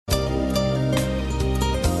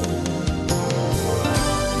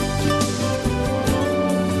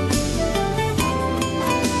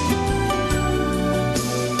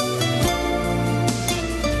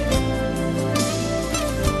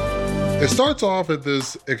starts off at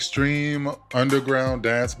this extreme underground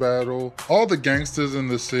dance battle. All the gangsters in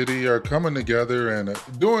the city are coming together and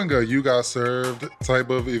doing a you got served type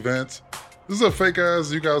of event. This is a fake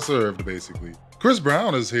ass you got served, basically. Chris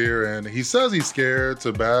Brown is here and he says he's scared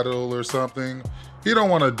to battle or something. He don't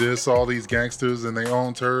want to diss all these gangsters in their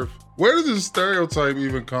own turf. Where did this stereotype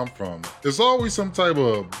even come from? It's always some type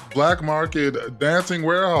of black market dancing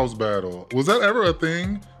warehouse battle. Was that ever a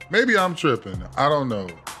thing? Maybe I'm tripping. I don't know.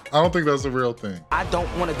 I don't think that's a real thing. I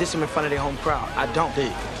don't want to diss them in front of their home crowd. I don't.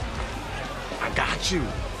 Dig. I got you.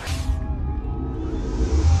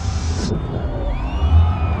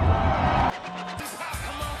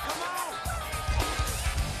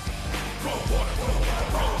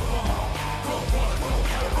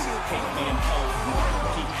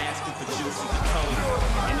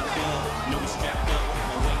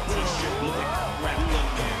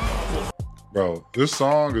 Bro, this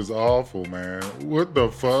song is awful, man. What the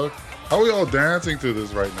fuck? How are we all dancing to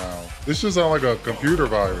this right now? This just sounds like a computer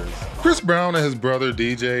virus. Chris Brown and his brother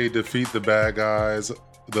DJ defeat the bad guys.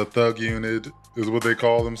 The Thug Unit is what they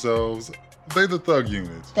call themselves. They the Thug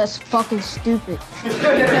Unit. That's fucking stupid.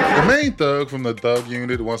 The main thug from the Thug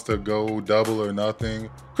Unit wants to go double or nothing.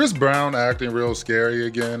 Chris Brown acting real scary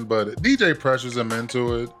again, but DJ pressures him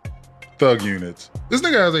into it. Thug Unit. This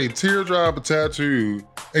nigga has a teardrop tattoo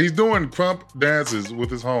and he's doing crump dances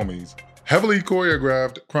with his homies. Heavily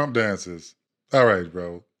choreographed crump dances. All right,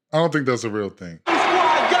 bro. I don't think that's a real thing.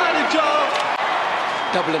 I got it,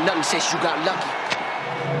 y'all. Double or nothing says you got lucky.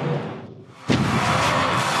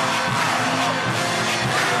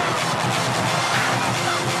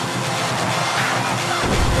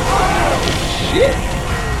 Shit.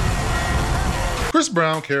 Chris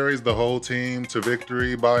Brown carries the whole team to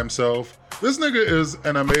victory by himself. This nigga is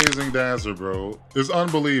an amazing dancer, bro. It's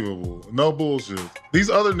unbelievable. No bullshit. These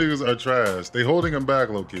other niggas are trash. They holding him back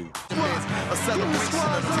low-key. A celebration of his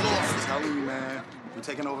loss. I'm telling you, man. We're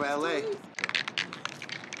taking over LA.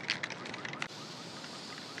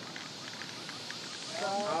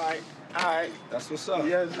 All right. That's what's up.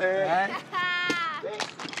 Yes, man.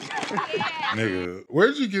 Nigga,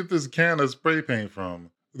 where'd you get this can of spray paint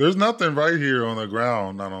from? There's nothing right here on the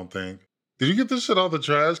ground, I don't think. Did you get this shit out the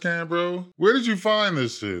trash can, bro? Where did you find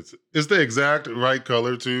this shit? It's the exact right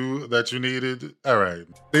color, too, that you needed? All right.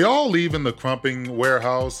 They all leave in the crumping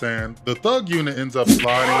warehouse, and the Thug Unit ends up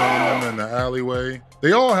sliding on them in the alleyway.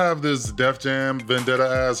 They all have this Def Jam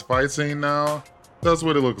vendetta-ass fight scene now. That's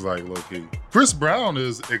what it looks like, low-key. Chris Brown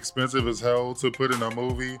is expensive as hell to put in a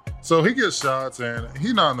movie, so he gets shots, and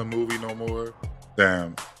he not in the movie no more.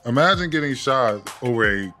 Damn. Imagine getting shot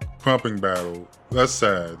over a crumping battle. That's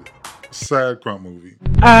sad. Sad crump movie.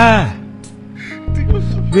 I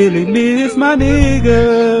really miss my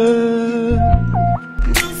nigga.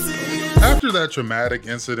 After that traumatic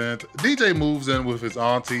incident, DJ moves in with his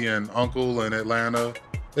auntie and uncle in Atlanta.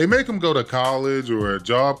 They make him go to college or a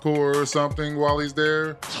job corps or something while he's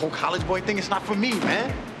there. This whole college boy thing is not for me,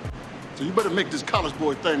 man. So you better make this college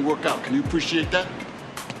boy thing work out. Can you appreciate that?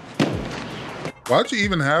 Why'd you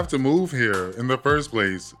even have to move here in the first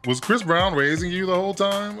place? Was Chris Brown raising you the whole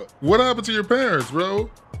time? What happened to your parents, bro?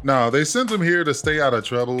 Nah, they sent him here to stay out of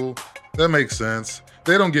trouble. That makes sense.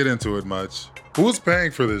 They don't get into it much. Who's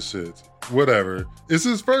paying for this shit? Whatever. It's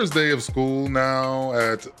his first day of school now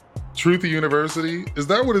at Truth University. Is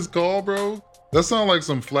that what it's called, bro? That sounds like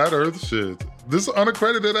some flat earth shit. This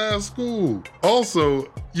unaccredited ass school. Also,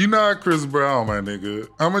 you not Chris Brown, my nigga.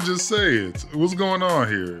 I'ma just say it. What's going on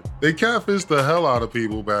here? They catfished the hell out of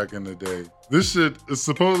people back in the day. This shit is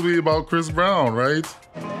supposed to be about Chris Brown, right?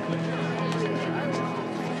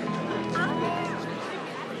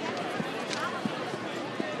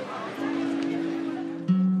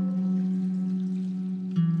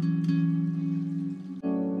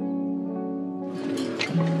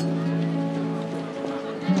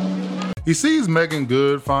 He sees Megan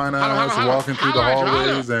Good, fine ass, walking through the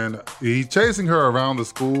hallways, and he's chasing her around the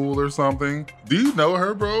school or something. Do you know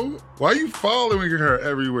her, bro? Why are you following her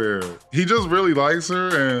everywhere? He just really likes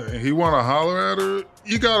her and he wanna holler at her?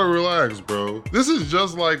 You gotta relax, bro. This is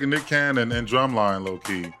just like Nick Cannon and Drumline,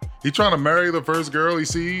 low-key. He trying to marry the first girl he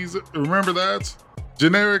sees. Remember that?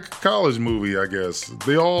 Generic college movie, I guess.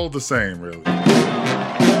 They all the same, really.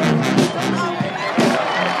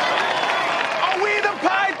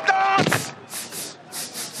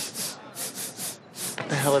 What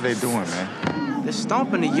the hell are they doing, man? They're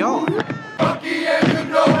stomping the yard. Monkey and you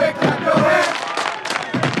know it, clap your hands.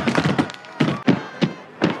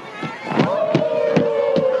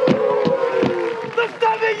 The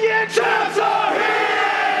 7-year champs are here!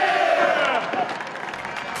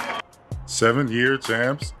 7-year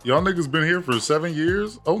champs? Y'all niggas been here for 7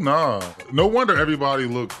 years? Oh nah. No wonder everybody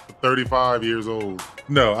look 35 years old.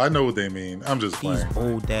 No, I know what they mean. I'm just playing. These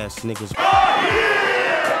old ass niggas.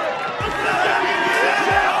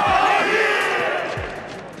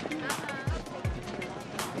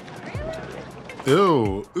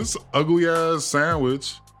 Ew, this ugly ass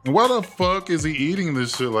sandwich. And why the fuck is he eating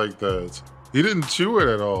this shit like that? He didn't chew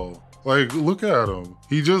it at all. Like, look at him.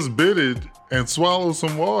 He just bit it and swallowed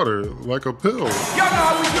some water like a pill. Y'all know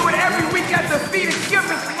how we do it every week at the feet of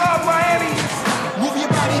Gibbons Club, Miami. Move your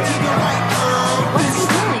body to the right, girl. What's he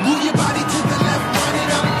doing? Move your body to the left, run it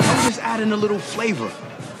up. I'm just adding a little flavor.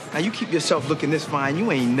 Now you keep yourself looking this fine,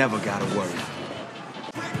 you ain't never gotta worry.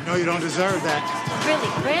 No, you don't deserve that. Really,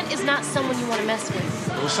 Grant is not someone you want to mess with.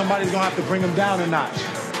 Well, somebody's gonna have to bring him down a notch.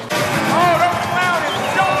 Oh, don't clown him.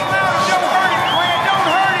 Don't clown him. Don't hurt him, Grant. Don't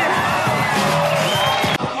hurt him.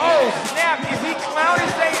 Oh, snap. Is he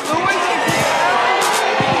clowning St. Louis?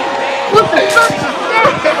 What the fuck is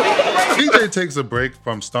that? DJ takes a break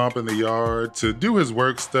from stomping the yard to do his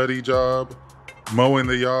work-study job, mowing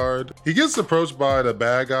the yard. He gets approached by the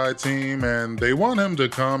bad guy team and they want him to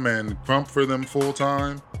come and crump for them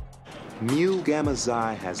full-time. Mu Gamma Xi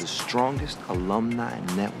has the strongest alumni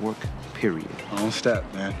network, period. Don't step,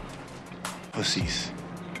 man. Pussies.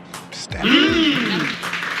 Step.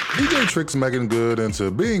 DJ tricks Megan Good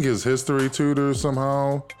into being his history tutor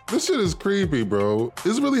somehow. This shit is creepy, bro.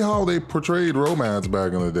 It's really how they portrayed romance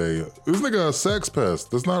back in the day. This nigga a sex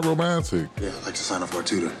pest. That's not romantic. Yeah, I'd like to sign up for a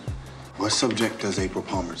tutor. What subject does April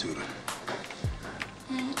Palmer tutor?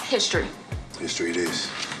 History. History it is.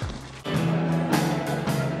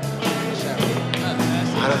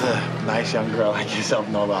 How does a nice young girl like yourself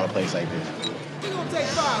know about a place like this? We're gonna take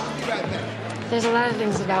 5. We'll be right back. There's a lot of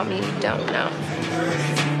things about me you don't know.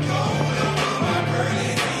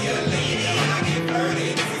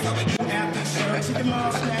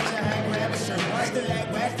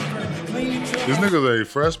 This nigga's a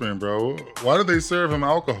freshman, bro. Why did they serve him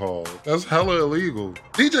alcohol? That's hella illegal.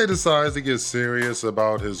 DJ decides to get serious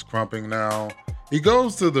about his crumping now. He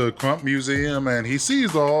goes to the Crump Museum and he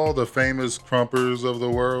sees all the famous crumpers of the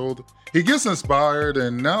world. He gets inspired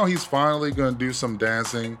and now he's finally gonna do some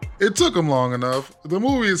dancing. It took him long enough. The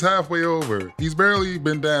movie is halfway over. He's barely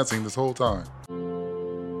been dancing this whole time.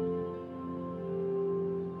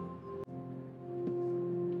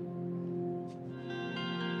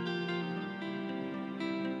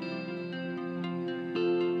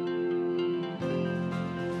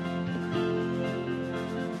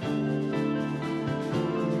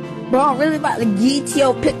 Bro, I'm really about to get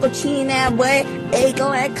your pickle chin that boy. Egg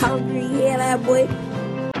on that collard green head that boy.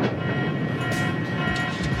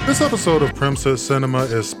 This episode of Princess Cinema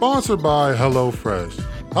is sponsored by HelloFresh.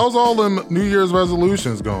 How's all them New Year's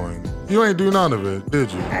resolutions going? You ain't do none of it, did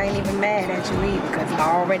you? I ain't even mad at you either, because I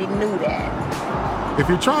already knew that. If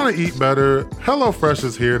you're trying to eat better, HelloFresh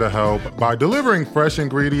is here to help by delivering fresh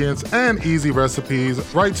ingredients and easy recipes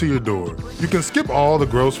right to your door. You can skip all the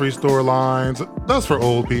grocery store lines, that's for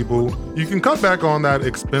old people. You can cut back on that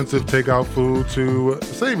expensive takeout food to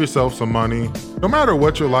save yourself some money. No matter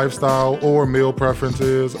what your lifestyle or meal preference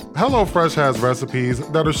is, HelloFresh has recipes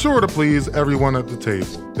that are sure to please everyone at the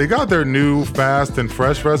table. They got their new fast and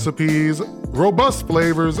fresh recipes, robust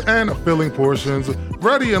flavors, and filling portions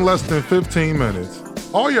ready in less than 15 minutes.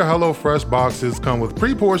 All your HelloFresh boxes come with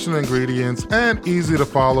pre-portioned ingredients and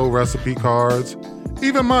easy-to-follow recipe cards.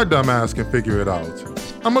 Even my dumbass can figure it out.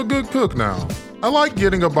 I'm a good cook now. I like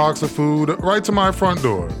getting a box of food right to my front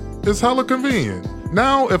door. It's hella convenient.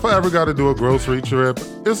 Now, if I ever gotta do a grocery trip,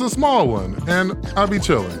 it's a small one, and I'll be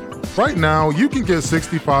chilling. Right now, you can get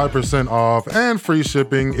 65% off and free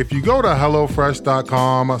shipping if you go to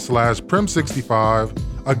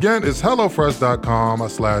HelloFresh.com/Prim65. Again, it's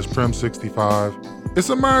HelloFresh.com/Prim65. It's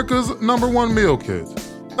America's #1 meal kit.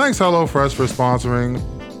 Thanks HelloFresh for sponsoring.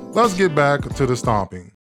 Let's get back to the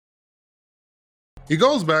stomping. He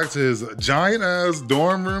goes back to his giant-ass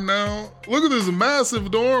dorm room now. Look at this massive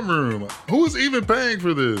dorm room. Who is even paying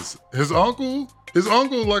for this? His uncle? His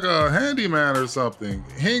uncle's like a handyman or something.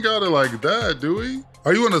 He ain't got it like that, do he?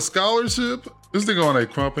 Are you on a scholarship? This nigga on a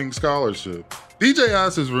crumping scholarship. DJ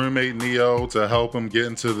asked his roommate Neo to help him get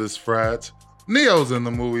into this frat. Neo's in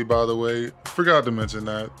the movie, by the way. Forgot to mention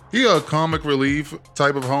that. He a comic relief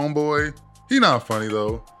type of homeboy. He not funny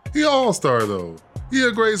though. He all-star though. He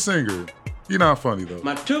a great singer. He not funny though.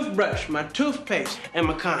 My toothbrush, my toothpaste, and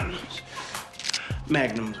my condoms.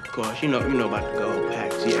 Magnums, of course. You know about the gold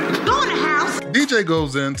packs, yeah. Go in the house! DJ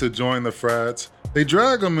goes in to join the frats. They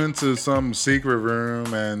drag him into some secret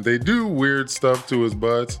room and they do weird stuff to his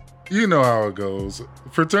butt. You know how it goes.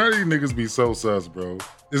 Fraternity niggas be so sus, bro.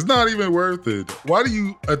 It's not even worth it. Why do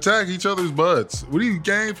you attack each other's butts? What do you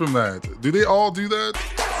gain from that? Do they all do that?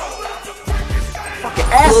 Fucking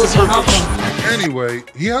ass is hurting. Anyway,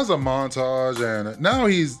 he has a montage and now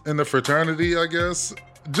he's in the fraternity, I guess.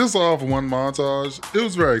 Just off one montage. It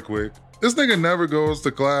was very quick. This nigga never goes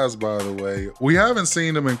to class, by the way. We haven't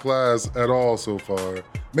seen him in class at all so far.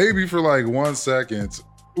 Maybe for like 1 second.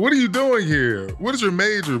 What are you doing here? What is your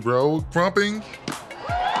major, bro? Crumping?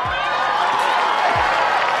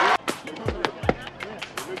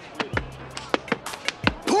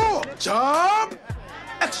 Pork chop,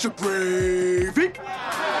 extra gravy.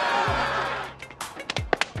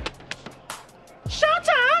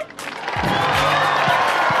 Showtime!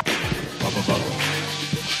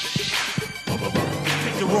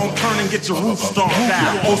 Take the wrong turn and get your roof stomped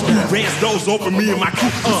out. Old school ranch doors open, me and my crew.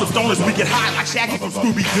 Some stoners, we get high like Shaggy from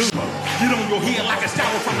Scooby-Doo. Get on your head like a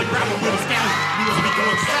shower from the gravel with a scandal. We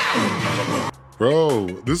going sour.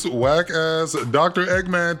 Bro, this whack-ass Dr.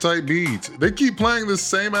 Eggman type beat. They keep playing this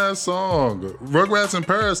same-ass song. Rugrats in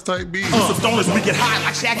Paris type beat. Some stoners, we get high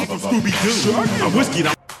like Shaggy from Scooby-Doo. I'm whiskey.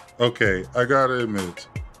 Okay, I gotta admit,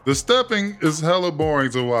 the stepping is hella boring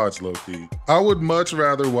to watch, low-key. I would much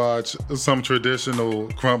rather watch some traditional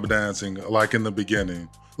crump dancing like in the beginning.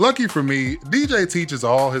 Lucky for me, DJ teaches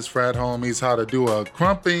all his frat homies how to do a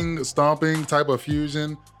crumping, stomping type of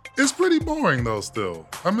fusion. It's pretty boring though still.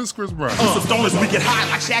 I miss Chris Brown. Some stoners, we get high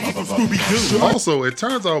like Shaggy from Scooby-Doo. Also, it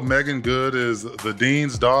turns out Megan Good is the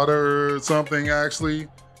dean's daughter or something actually.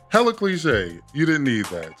 Hella cliche, you didn't need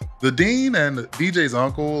that. The dean and DJ's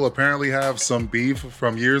uncle apparently have some beef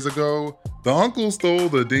from years ago. The uncle stole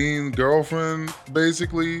the dean's girlfriend,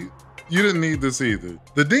 basically. You didn't need this either.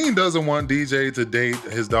 The dean doesn't want DJ to date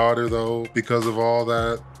his daughter though, because of all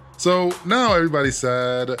that. So now everybody's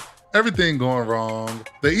sad, everything going wrong.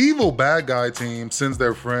 The evil bad guy team sends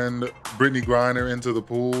their friend Brittany Griner into the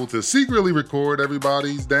pool to secretly record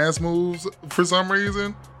everybody's dance moves for some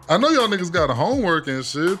reason. I know y'all niggas got homework and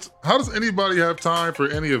shit. How does anybody have time for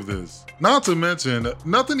any of this? Not to mention,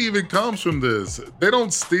 nothing even comes from this. They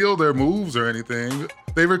don't steal their moves or anything.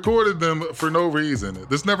 They recorded them for no reason.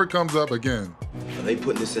 This never comes up again. Are they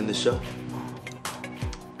putting this in the show?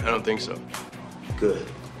 I don't think so. Good.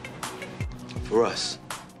 For us.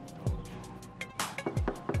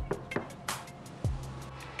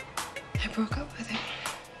 I broke up with him.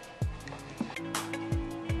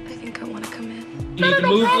 I think I want to come in. You need to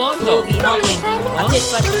move closer. I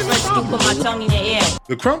taste like the French do put my tongue in your ear.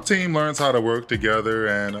 The Crump team learns how to work together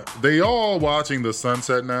and they all watching the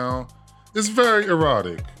sunset now. It's very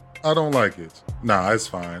erotic. I don't like it. Nah, it's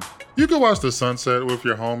fine. You can watch the sunset with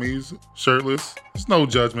your homies, shirtless. There's no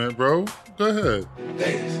judgment, bro. Go ahead.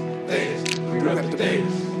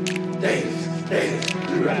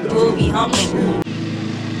 Boogie humping.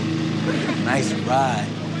 Nice ride.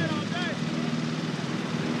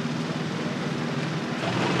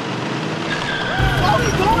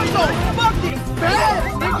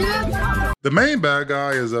 The main bad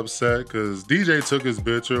guy is upset because DJ took his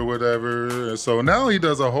bitch or whatever, and so now he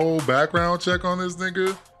does a whole background check on this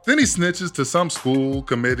nigga. Then he snitches to some school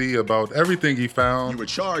committee about everything he found. You were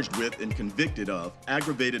charged with and convicted of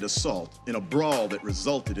aggravated assault in a brawl that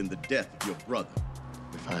resulted in the death of your brother.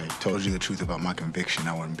 If I told you the truth about my conviction,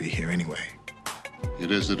 I wouldn't be here anyway. It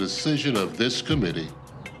is the decision of this committee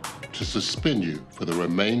to suspend you for the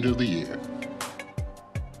remainder of the year.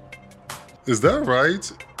 Is that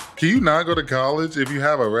right? Can you not go to college if you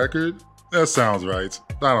have a record? That sounds right.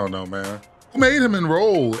 I don't know, man. Who made him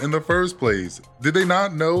enroll in the first place? Did they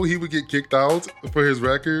not know he would get kicked out for his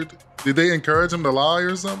record? Did they encourage him to lie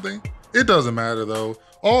or something? It doesn't matter though.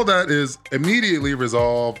 All that is immediately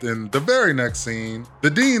resolved in the very next scene.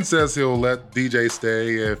 The dean says he'll let DJ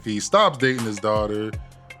stay if he stops dating his daughter.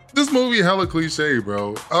 This movie hella cliche,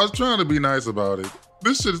 bro. I was trying to be nice about it.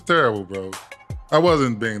 This shit is terrible, bro. I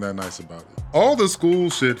wasn't being that nice about it. All the school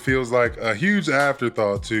shit feels like a huge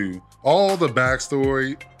afterthought too. All the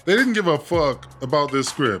backstory. They didn't give a fuck about this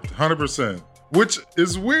script, 100%. Which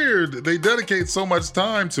is weird, they dedicate so much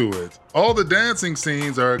time to it. All the dancing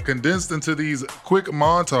scenes are condensed into these quick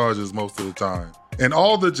montages most of the time. And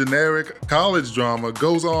all the generic college drama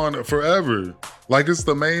goes on forever. Like it's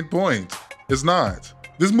the main point. It's not.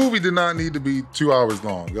 This movie did not need to be 2 hours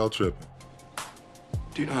long, y'all tripping.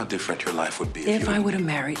 Do you know how different your life would be if I would have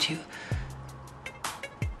married you?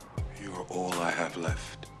 You are all I have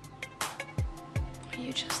left.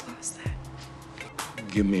 You just lost that.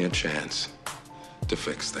 Give me a chance to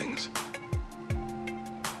fix things.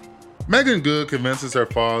 Megan Good convinces her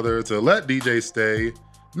father to let DJ stay.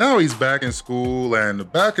 Now he's back in school and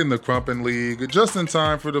back in the Crumpin' League just in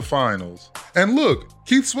time for the finals. And look,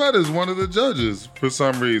 Keith Sweat is one of the judges for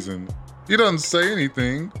some reason. He doesn't say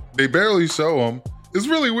anything. They barely show him. It's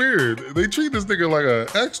really weird. They treat this nigga like an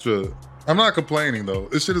extra. I'm not complaining though.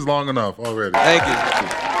 This shit is long enough already. Thank you.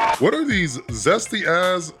 What are these zesty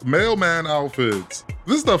ass mailman outfits?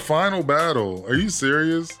 This is the final battle. Are you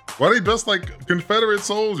serious? Why are they dressed like Confederate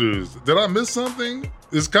soldiers? Did I miss something?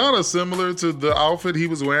 It's kind of similar to the outfit he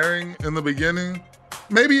was wearing in the beginning.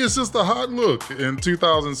 Maybe it's just a hot look in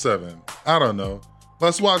 2007. I don't know.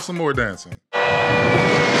 Let's watch some more dancing.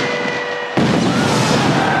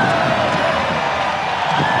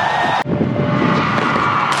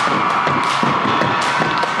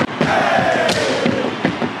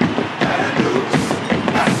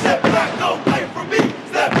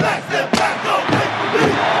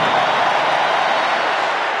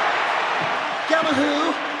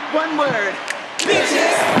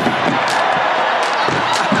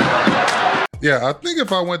 Yeah, I think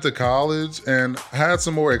if I went to college and had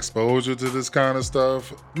some more exposure to this kind of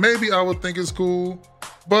stuff, maybe I would think it's cool,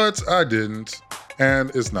 but I didn't,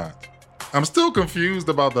 and it's not. I'm still confused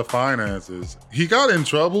about the finances. He got in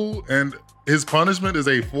trouble and his punishment is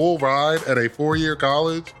a full ride at a 4-year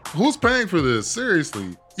college? Who's paying for this?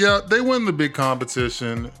 Seriously. Yeah, they win the big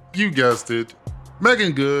competition. You guessed it.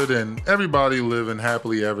 Megan Good and everybody living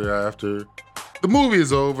happily ever after. The movie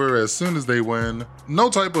is over as soon as they win. No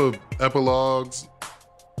type of epilogues.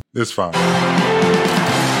 It's fine.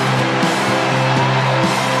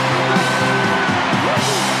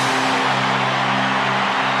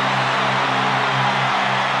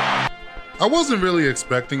 I wasn't really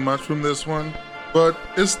expecting much from this one, but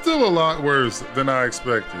it's still a lot worse than I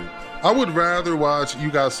expected. I would rather watch You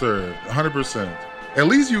Got Served, 100%. At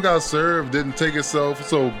least You Got Served didn't take itself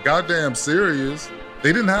so goddamn serious.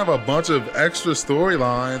 They didn't have a bunch of extra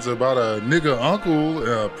storylines about a nigga uncle,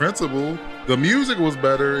 a principal. The music was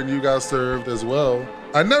better in You Got Served as well.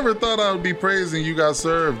 I never thought I would be praising You Got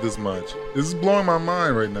Served this much. This is blowing my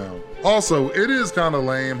mind right now. Also, it is kind of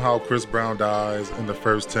lame how Chris Brown dies in the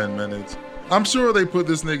first 10 minutes. I'm sure they put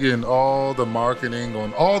this nigga in all the marketing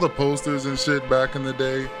on all the posters and shit back in the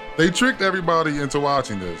day. They tricked everybody into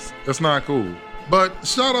watching this. It's not cool. But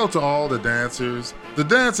shout out to all the dancers. The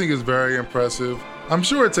dancing is very impressive. I'm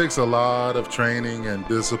sure it takes a lot of training and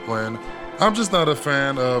discipline. I'm just not a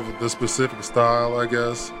fan of the specific style, I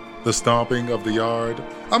guess. The stomping of the yard.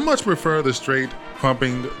 I much prefer the straight,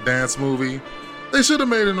 pumping dance movie. They should have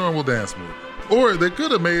made a normal dance movie. Or they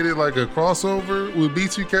could have made it like a crossover with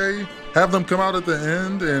B2K, have them come out at the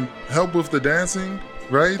end and help with the dancing,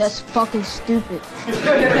 right? That's fucking stupid.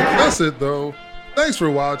 That's it though. Thanks for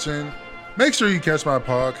watching. Make sure you catch my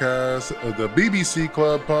podcast, the BBC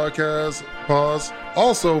Club podcast, Pause.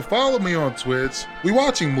 Also, follow me on Twitch. We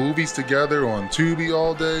watching movies together on Tubi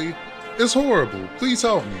all day. It's horrible. Please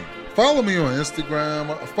help me. Follow me on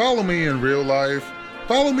Instagram. Follow me in real life.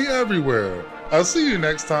 Follow me everywhere. I'll see you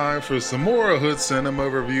next time for some more Hood Cinema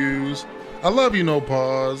reviews. I love you, no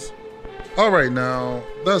pause. All right, now,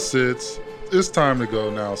 that's it. It's time to go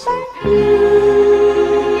now, so.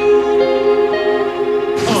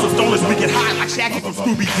 We get high like Shaggy from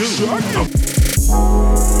Scooby-Doo.